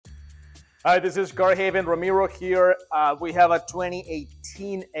Hi, this is CarHavn, Ramiro here. We have a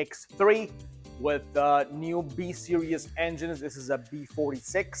 2018 X3 with new B series engines. This is a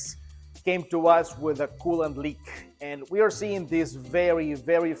B46. Came to us with a coolant leak, and we are seeing this very,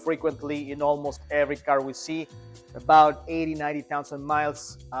 very frequently in almost every car we see. About 90,000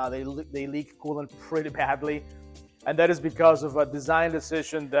 miles, they leak coolant pretty badly. And that is because of a design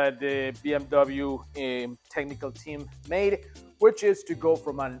decision that the BMW technical team made, which is to go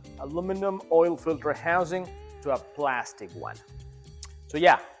from an aluminum oil filter housing to a plastic one. So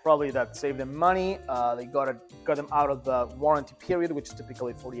yeah, probably that saved them money. They got them out of the warranty period, which is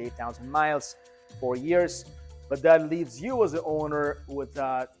typically 48,000 miles, 4 years. But that leaves you as the owner with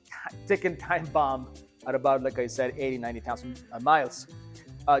a ticking time bomb at about, like I said, 90,000 miles.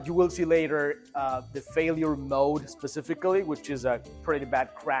 You will see later the failure mode specifically, which is a pretty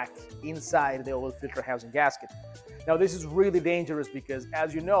bad crack inside the oil filter housing gasket. Now, this is really dangerous because,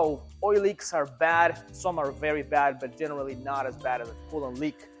 as you know, oil leaks are bad. Some are very bad, but generally not as bad as a coolant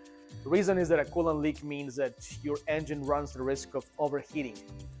leak. The reason is that a coolant leak means that your engine runs the risk of overheating.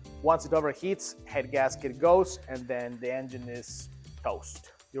 Once it overheats, head gasket goes, and then the engine is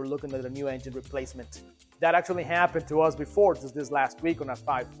toast. You're looking at a new engine replacement. That actually happened to us before, just this last week on a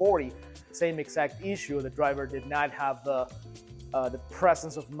 540. Same exact issue. The driver did not have the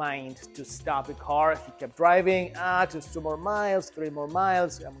presence of mind to stop the car. He kept driving, just 2 more miles, 3 more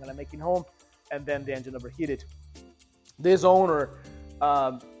miles, I'm gonna make it home, and then the engine overheated. This owner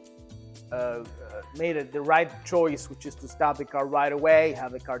made the right choice, which is to stop the car right away,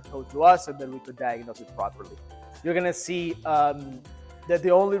 have the car towed to us, and then we could diagnose it properly. You're gonna see that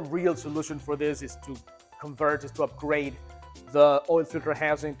the only real solution for this is to upgrade the oil filter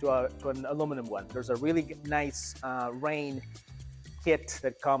housing to an aluminum one. There's a really nice rain kit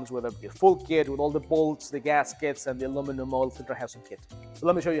that comes with a full kit with all the bolts, the gaskets, and the aluminum oil filter housing kit. So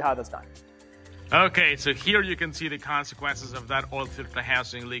let me show you how that's done. Okay, so here you can see the consequences of that oil filter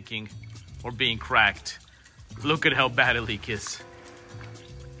housing leaking or being cracked. Look at how bad a leak is.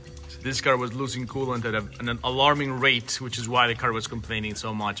 This car was losing coolant at an alarming rate, which is why the car was complaining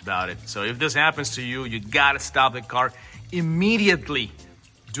so much about it. So if this happens to you, you gotta stop the car immediately.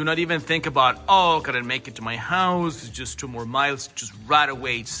 Do not even think about, oh, can I make it to my house? It's just 2 more miles. Just right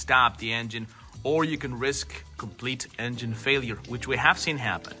away stop the engine, or you can risk complete engine failure, which we have seen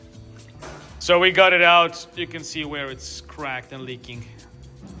happen. So we got it out. You can see where it's cracked and leaking.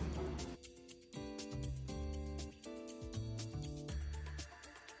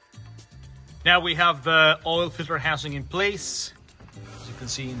 Now we have the oil filter housing in place. As you can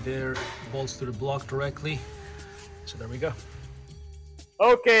see in there, bolts to the block directly. So there we go.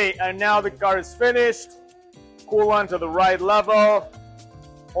 Okay, and now the car is finished. Coolant to the right level.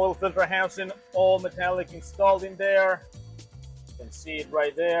 Oil filter housing, all metallic installed in there. You can see it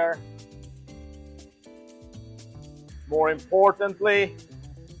right there. More importantly,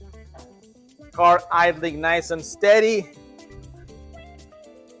 car idling nice and steady.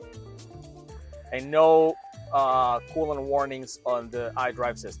 And no coolant warnings on the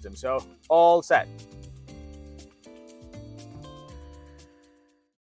iDrive system. So all set.